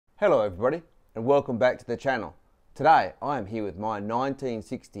Hello everybody and welcome back to the channel. Today I am here with my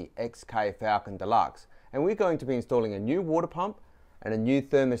 1960 XK Falcon Deluxe and we're going to be installing a new water pump and a new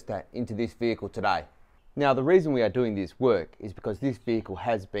thermostat into this vehicle today. Now the reason we are doing this work is because this vehicle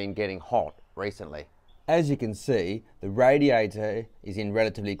has been getting hot recently. As you can see, the radiator is in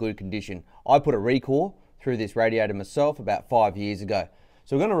relatively good condition. I put a recore through this radiator myself about 5 years ago.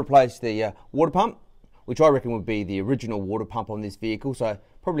 So we're going to replace the water pump, which I reckon would be the original water pump on this vehicle, so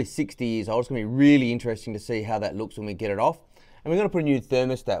probably 60 years old. It's going to be really interesting to see how that looks when we get it off. And we're going to put a new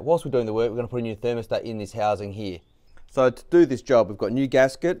thermostat. Whilst we're doing the work, we're going to put a new thermostat in this housing here. So to do this job, we've got a new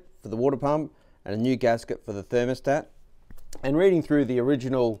gasket for the water pump and a new gasket for the thermostat. And reading through the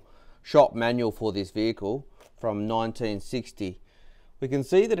original shop manual for this vehicle from 1960, we can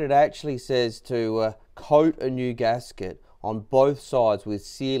see that it actually says to coat a new gasket on both sides with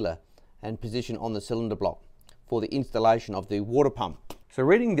sealer and position on the cylinder block for the installation of the water pump. So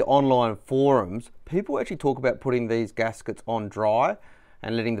reading the online forums, people actually talk about putting these gaskets on dry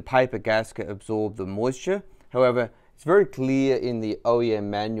and letting the paper gasket absorb the moisture. However, it's very clear in the OEM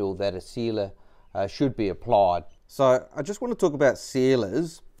manual that a sealer should be applied. So I just want to talk about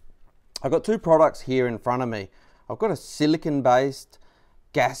sealers. I've got two products here in front of me. I've got a silicon-based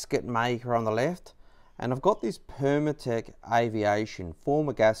gasket maker on the left, and I've got this Permatech Aviation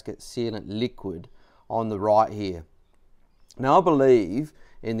former gasket sealant liquid on the right here. Now I believe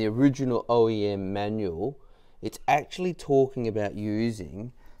in the original OEM manual, it's actually talking about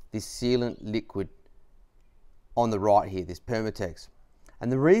using this sealant liquid on the right here, this Permatex.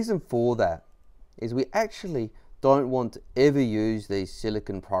 And the reason for that is we actually don't want to ever use these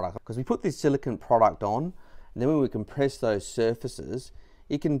silicon products, because we put this silicon product on and then when we compress those surfaces,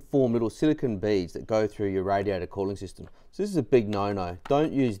 it can form little silicon beads that go through your radiator cooling system. So this is a big no-no.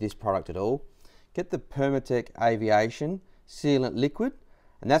 Don't use this product at all. Get the Permatech Aviation sealant liquid,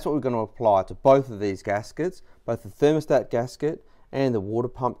 and that's what we're going to apply to both of these gaskets, both the thermostat gasket and the water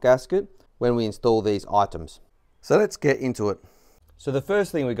pump gasket, when we install these items. So let's get into it. So the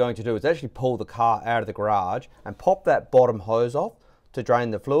first thing we're going to do is actually pull the car out of the garage and pop that bottom hose off to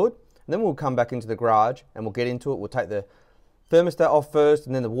drain the fluid, and then we'll come back into the garage and we'll get into it. We'll take the thermostat off first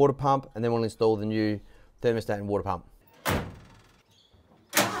and then the water pump, and then we'll install the new thermostat and water pump.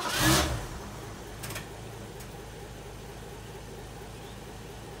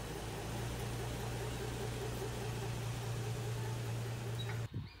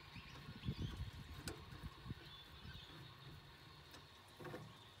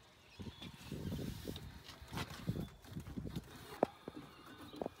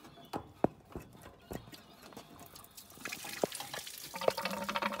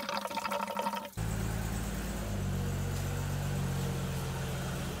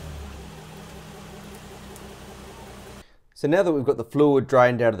 So now that we've got the fluid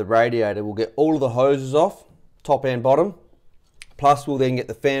drained out of the radiator, we'll get all of the hoses off, top and bottom. Plus we'll then get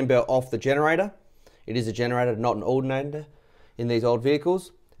the fan belt off the generator. It is a generator, not an alternator in these old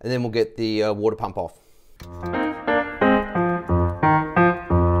vehicles. And then we'll get the water pump off.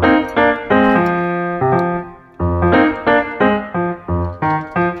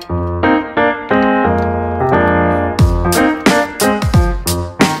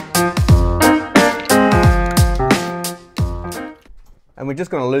 And we're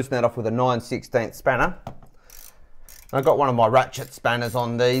just going to loosen that off with a 9/16 spanner. And I've got one of my ratchet spanners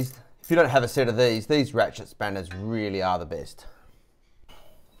on these. If you don't have a set of these ratchet spanners really are the best.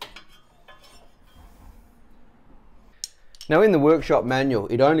 Now in the workshop manual,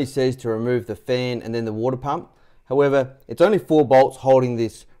 it only says to remove the fan and then the water pump. However, it's only 4 bolts holding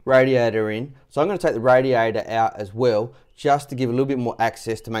this radiator in. So I'm going to take the radiator out as well, just to give a little bit more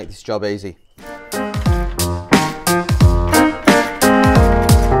access to make this job easy.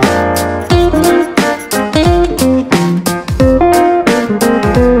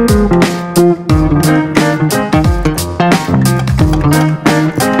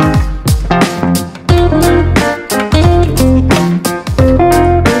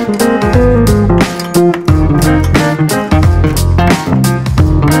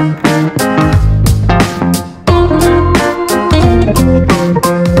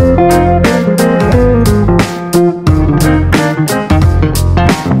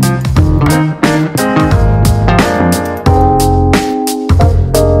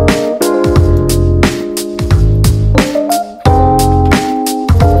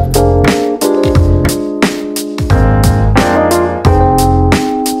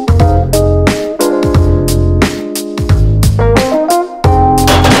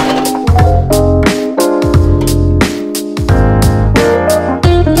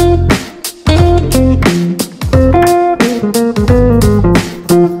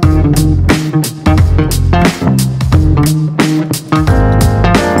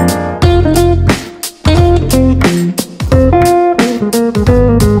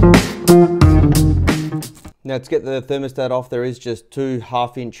 to get the thermostat off, there is just two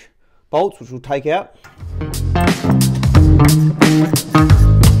 1/2-inch bolts which we'll take out.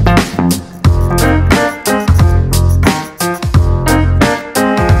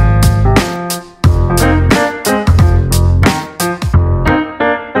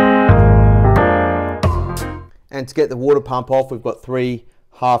 And to get the water pump off, we've got three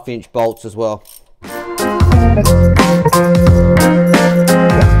 1/2-inch bolts as well.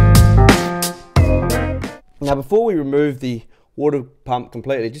 Now before we remove the water pump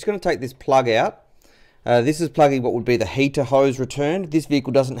completely, just going to take this plug out. This is plugging what would be the heater hose return. This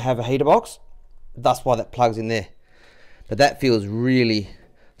vehicle doesn't have a heater box, that's why that plug's in there. But that feels really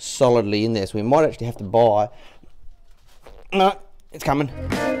solidly in there, so we might actually have to buy... No, it's coming.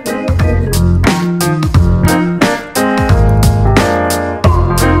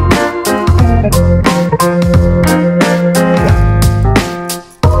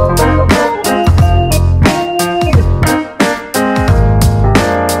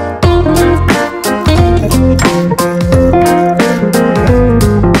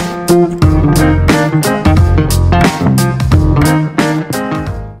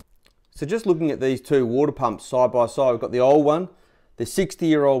 So just looking at these two water pumps side by side, we've got the old one, the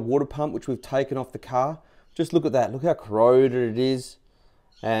 60-year-old water pump which we've taken off the car. Just look at that, look how corroded it is,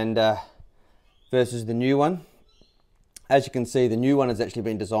 and versus the new one. As you can see, the new one has actually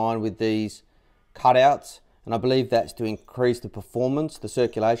been designed with these cutouts, and I believe that's to increase the performance, the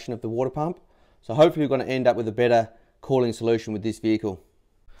circulation of the water pump. So hopefully we're going to end up with a better cooling solution with this vehicle.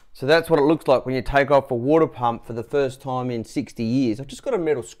 So that's what it looks like when you take off a water pump for the first time in 60 years. I've just got a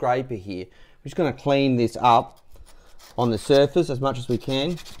metal scraper here. We're just going to clean this up on the surface as much as we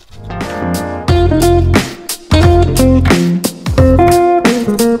can.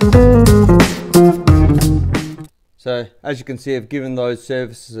 So as you can see, I've given those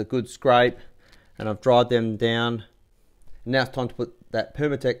surfaces a good scrape and I've dried them down. Now it's time to put that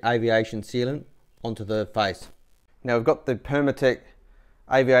Permatec aviation sealant onto the face. Now we've got the Permatec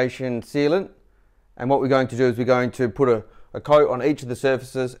aviation sealant, and what we're going to do is we're going to put a coat on each of the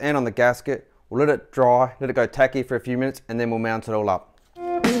surfaces and on the gasket. We'll let it dry, let it go tacky for a few minutes, and then we'll mount it all up.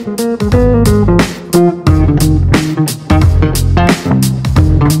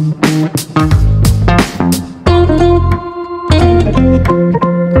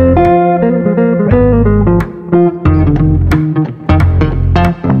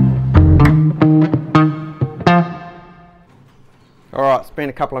 Alright, it's been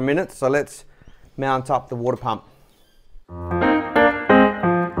a couple of minutes, so let's mount up the water pump.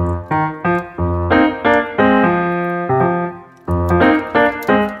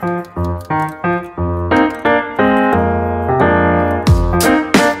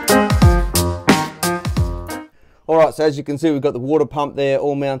 Alright, so as you can see, we've got the water pump there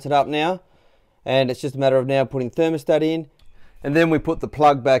all mounted up now, and it's just a matter of now putting thermostat in, and then we put the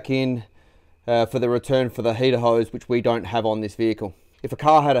plug back in for the return for the heater hose, which we don't have on this vehicle. If a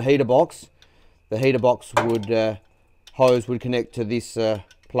car had a heater box, the heater box would hose would connect to this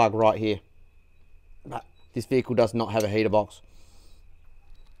plug right here. But this vehicle does not have a heater box.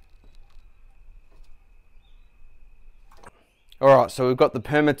 Alright, so we've got the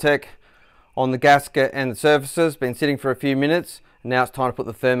Permatec on the gasket and the surfaces, been sitting for a few minutes, and now it's time to put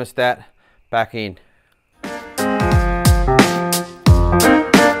the thermostat back in.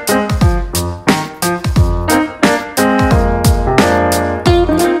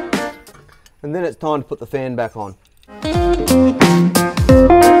 And then it's time to put the fan back on.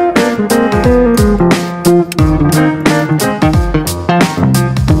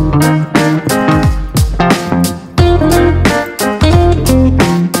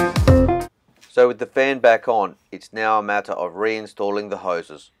 So with the fan back on, it's now a matter of reinstalling the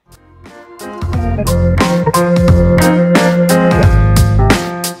hoses.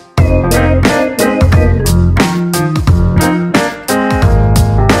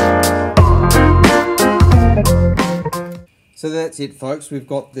 So that's it, folks. We've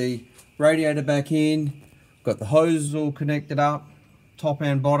got the radiator back in, got the hoses all connected up, top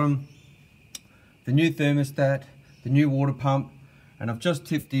and bottom, the new thermostat, the new water pump, and I've just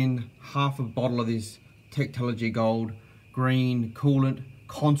tipped in half a bottle of this Technology Gold green coolant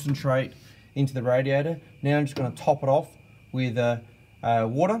concentrate into the radiator. Now I'm just going to top it off with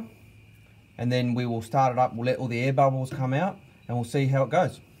water, and then we will start it up. We'll let all the air bubbles come out and we'll see how it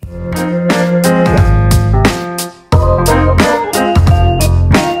goes.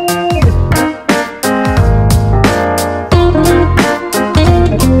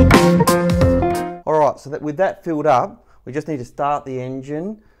 Alright, so that with that filled up, we just need to start the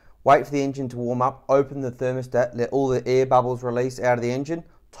engine, wait for the engine to warm up, open the thermostat, let all the air bubbles release out of the engine,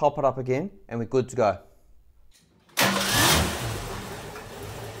 top it up again, and we're good to go.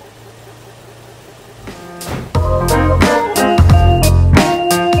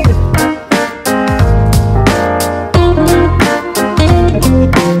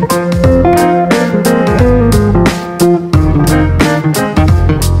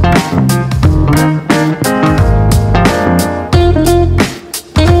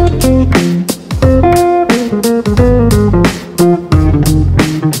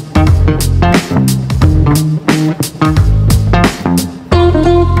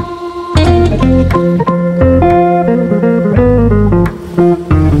 Alright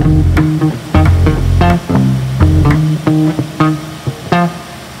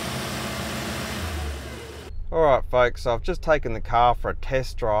folks, so I've just taken the car for a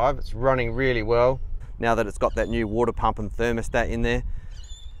test drive. It's running really well now that it's got that new water pump and thermostat in there.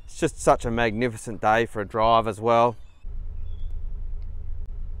 It's just such a magnificent day for a drive as well.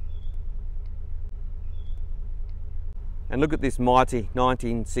 And look at this mighty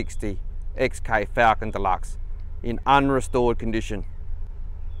 1960 XK Falcon Deluxe in unrestored condition.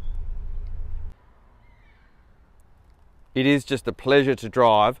 It is just a pleasure to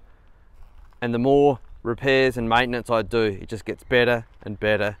drive, and the more repairs and maintenance I do, it just gets better and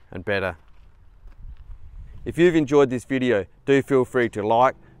better and better. If you've enjoyed this video, do feel free to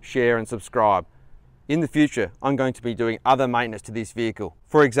like, share and subscribe. In the future, I'm going to be doing other maintenance to this vehicle.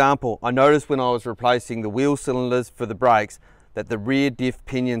 For example, I noticed when I was replacing the wheel cylinders for the brakes that the rear diff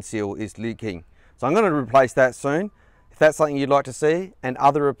pinion seal is leaking. So I'm going to replace that soon. If that's something you'd like to see and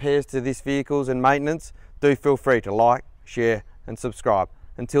other repairs to this vehicles and maintenance, do feel free to like, share and subscribe.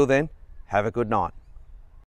 Until then, have a good night.